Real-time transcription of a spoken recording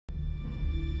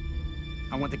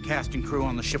I want the cast and crew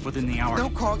on the ship within the hour. No,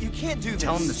 Carl, you can't do this.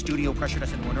 Tell them the studio pressured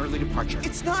us into an early departure.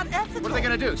 It's not ethical. What are they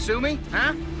gonna do, sue me?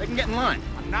 Huh? They can get in line.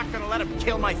 I'm not gonna let them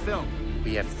kill my film.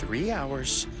 We have 3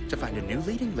 hours to find a new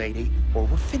leading lady, or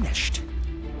we're finished.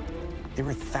 There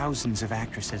are thousands of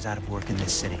actresses out of work in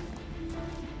this city.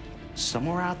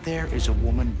 Somewhere out there is a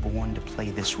woman born to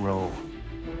play this role.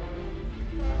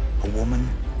 A woman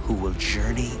who will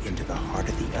journey into the heart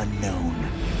of the unknown,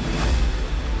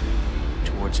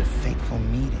 towards a fateful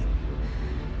meeting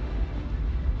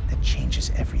that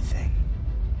changes everything.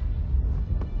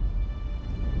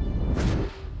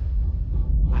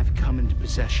 I've come into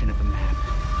possession of a map.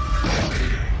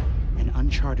 An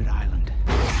uncharted island.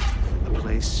 A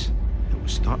place that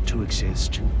was thought to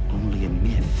exist only in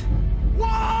myth.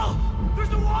 Wall! There's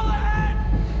a wall ahead!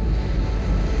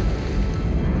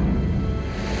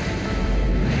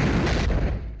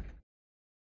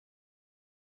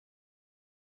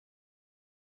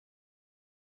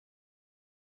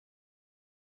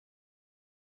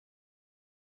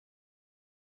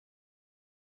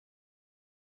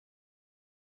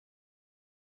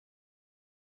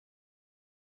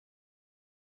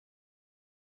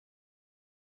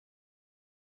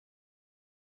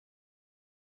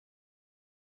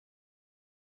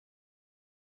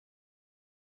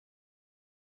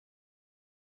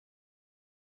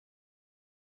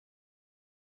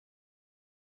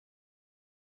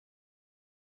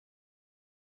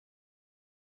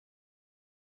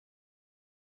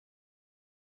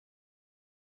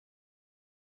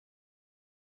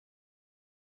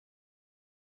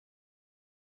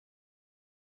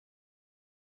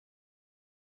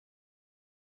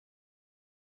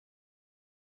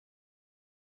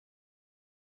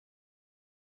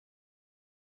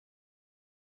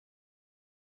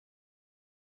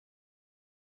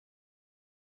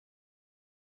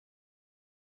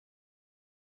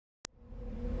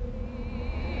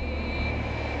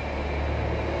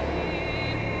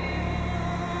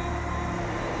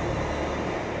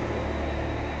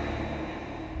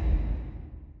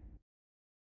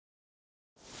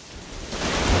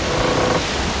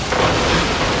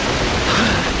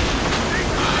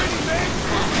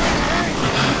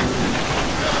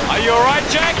 Are you alright,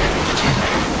 Jack?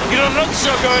 You don't look so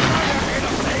good.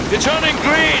 You're turning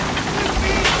green.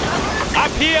 Up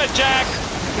here, Jack.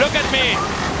 Look at me.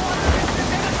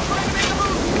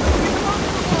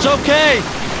 It's okay.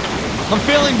 I'm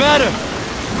feeling better.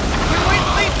 Can we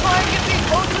please try and get these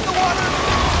boats in the water?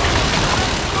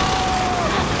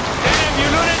 Damn, you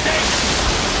lunatics!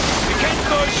 You can't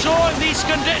go ashore in these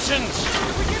conditions.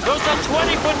 Those are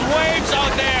 20-foot waves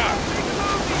out there.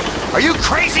 Are you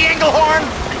crazy, Engelhorn?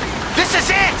 This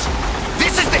is it!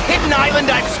 This is the hidden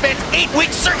island I've spent 8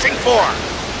 weeks searching for!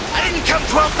 I didn't come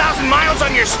 12,000 miles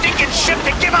on your stinking ship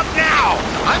to give up now!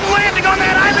 I'm landing on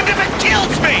that island if it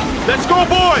kills me! Let's go,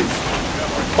 boys!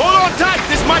 Hold on tight,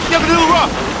 this might get a little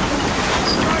rough.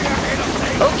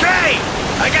 Okay!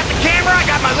 I got the camera, I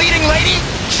got my leading lady.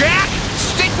 Jack,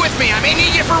 stick with me, I may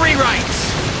need you for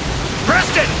rewrites.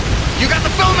 Preston, you got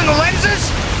the film and the lenses?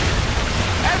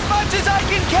 As much as I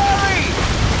can carry!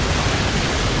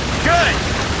 Good!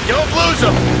 Don't lose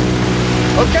them!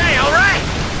 Okay, all right!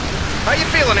 How you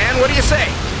feeling, Ann? What do you say?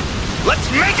 Let's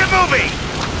make a movie!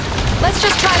 Let's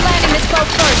just try landing this boat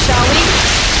first, shall we?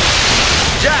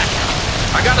 Jack,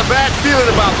 I got a bad feeling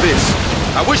about this.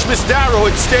 I wish Miss Darrow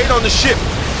had stayed on the ship.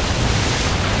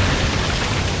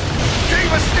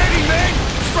 Keep us steady, man!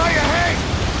 Straight ahead!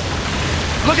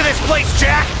 Look at this place,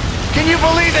 Jack! Can you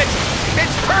believe it?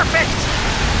 It's perfect!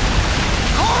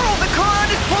 Carl, the current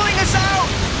is pulling us out!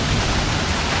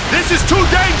 This is too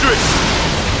dangerous!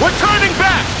 We're turning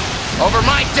back! Over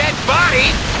my dead body?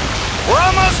 We're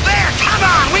almost there! Come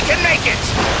on, we can make it!